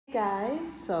Guys,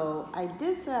 so I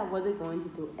did say I wasn't going to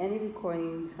do any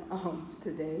recordings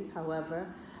today.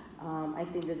 However, I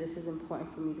think that this is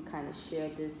important for me to kind of share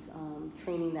this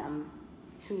training that I'm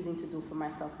choosing to do for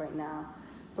myself right now.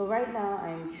 So right now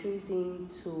I'm choosing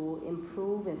to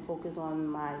improve and focus on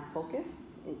my focus,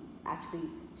 actually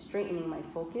straightening my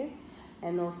focus,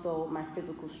 and also my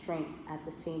physical strength at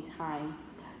the same time.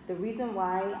 The reason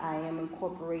why I am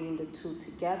incorporating the two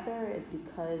together is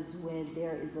because when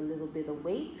there is a little bit of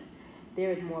weight,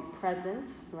 there is more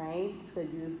presence, right? So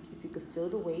if you could feel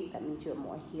the weight, that means you're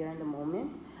more here in the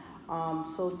moment.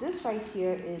 So this right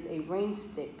here is a rain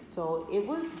stick. So it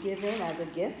was given as a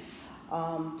gift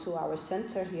to our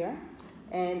center here,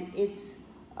 and it's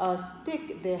a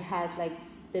stick that has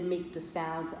that make the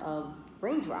sound of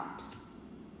raindrops.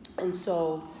 And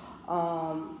so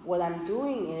what I'm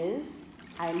doing is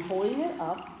I'm holding it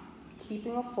up,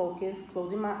 keeping a focus,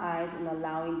 closing my eyes, and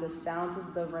allowing the sound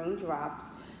of the raindrops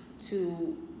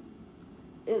to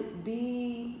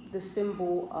be the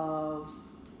symbol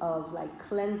of like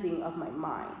cleansing of my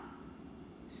mind.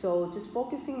 So just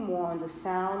focusing more on the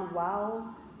sound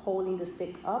while holding the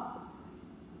stick up.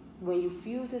 When you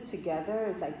fuse it together,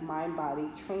 it's like mind-body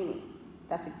training.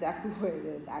 That's exactly what it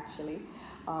is, actually.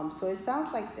 So it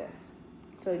sounds like this.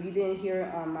 So if you didn't hear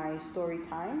it on my story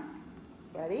time,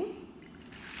 ready?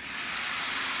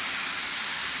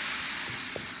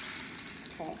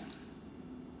 Okay.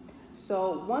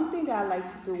 So one thing that I like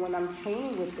to do when I'm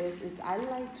training with this is I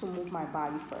like to move my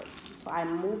body first. So I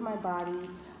move my body.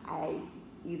 I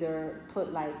either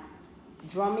put like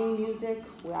drumming music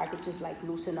where I could just like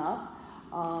loosen up.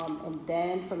 And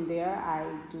then from there, I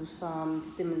do some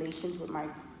stimulations with my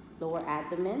lower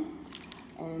abdomen.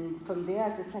 And from there,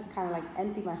 I just kind of like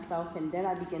empty myself, and then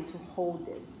I begin to hold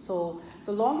this. So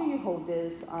the longer you hold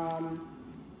this,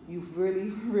 you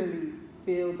really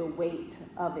feel the weight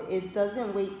of it. It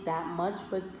doesn't weigh that much,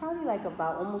 but probably like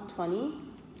about almost 20,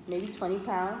 maybe 20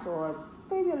 pounds, or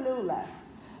maybe a little less.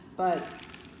 But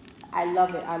I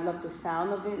love it. I love the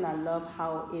sound of it, and I love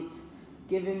how it's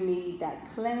giving me that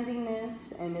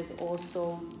cleansiness, and it's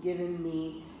also giving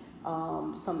me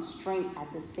some strength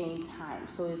at the same time.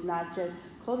 So it's not just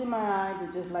closing my eyes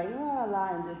and just like la la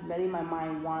and just letting my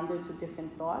mind wander to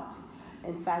different thoughts.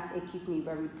 In fact, it keeps me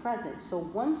very present. So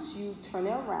once you turn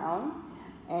it around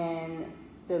and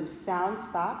the sound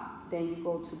stops, then you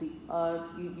go to the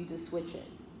you just switch it,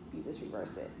 you just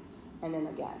reverse it, and then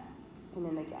again, and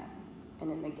then again,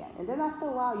 and then again, and then after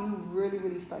a while you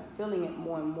really start feeling it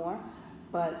more and more,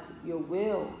 but your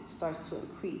will starts to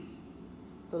increase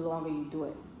the longer you do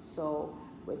it. So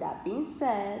with that being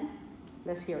said,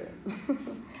 let's hear it.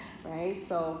 Right?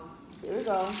 So here we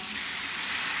go.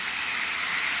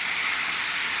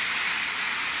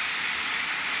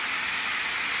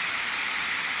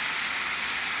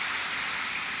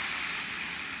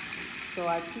 So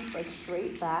I keep a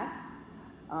straight back.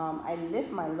 I lift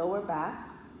my lower back,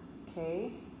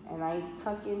 okay? And I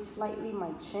tuck in slightly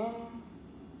my chin,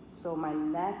 so my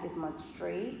neck is much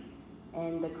straight,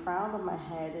 and the crown of my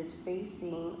head is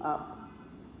facing up.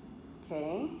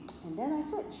 Okay, and then I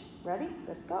switch. Ready?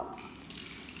 Let's go.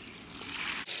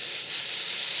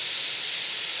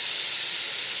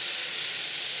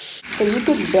 So you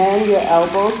could bend your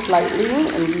elbows slightly,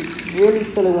 and you really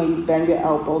feel it when you bend your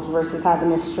elbows versus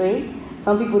having it straight.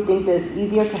 Some people think that it's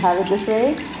easier to have it this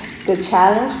way. The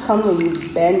challenge comes when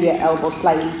you bend your elbows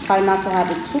slightly. Try not to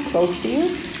have it too close to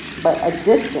you, but a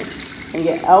distance. And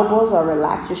your elbows are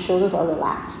relaxed, your shoulders are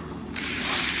relaxed.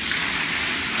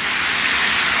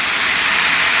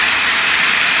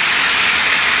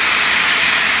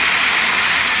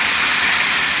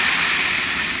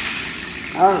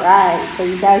 All right, so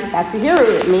you guys got to hear it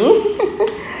with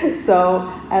me.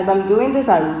 So as I'm doing this,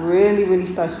 I really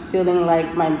start feeling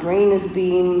like my brain is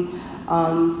being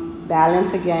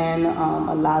balanced again.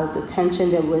 A lot of the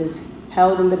tension that was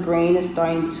held in the brain is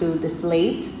starting to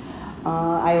deflate.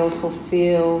 I also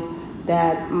feel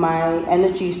that my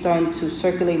energy is starting to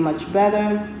circulate much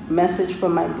better. Message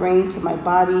from my brain to my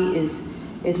body is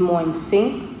more in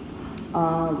sync.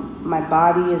 My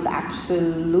body is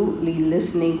absolutely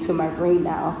listening to my brain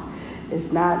now.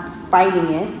 It's not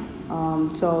fighting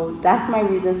it. So that's my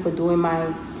reason for doing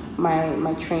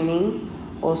my training.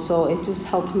 Also, it just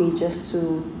helped me just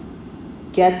to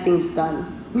get things done.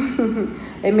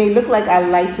 It may look like I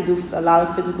like to do a lot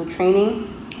of physical training,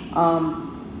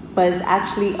 but it's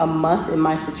actually a must in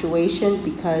my situation,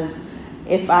 because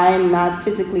if I'm not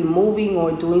physically moving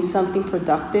or doing something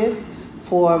productive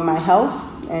for my health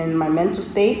and my mental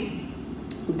state,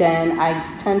 then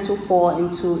I tend to fall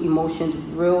into emotions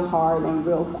real hard and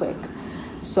real quick.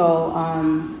 So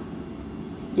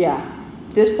yeah,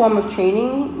 this form of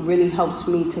training really helps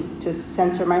me to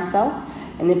center myself,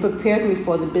 and it prepared me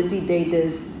for the busy day.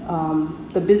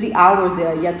 The busy hours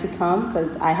that are yet to come,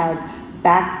 because I have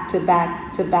back to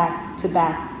back to back to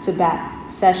back to back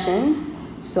sessions.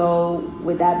 So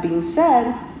with that being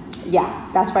said, yeah,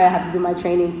 that's why I have to do my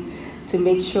training, to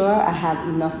make sure I have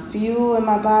enough fuel in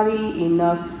my body,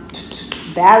 enough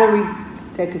battery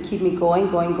that could keep me going.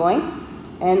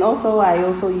 And also, I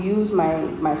also use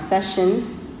my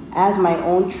sessions as my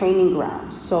own training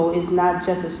ground. So it's not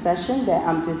just a session that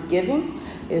I'm just giving.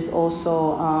 It's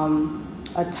also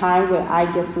a time where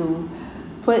I get to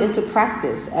put into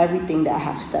practice everything that I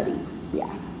have studied.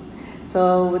 Yeah.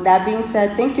 So with that being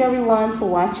said, thank you everyone for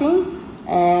watching.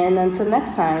 And until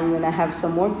next time, when I have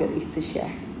some more goodies to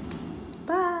share.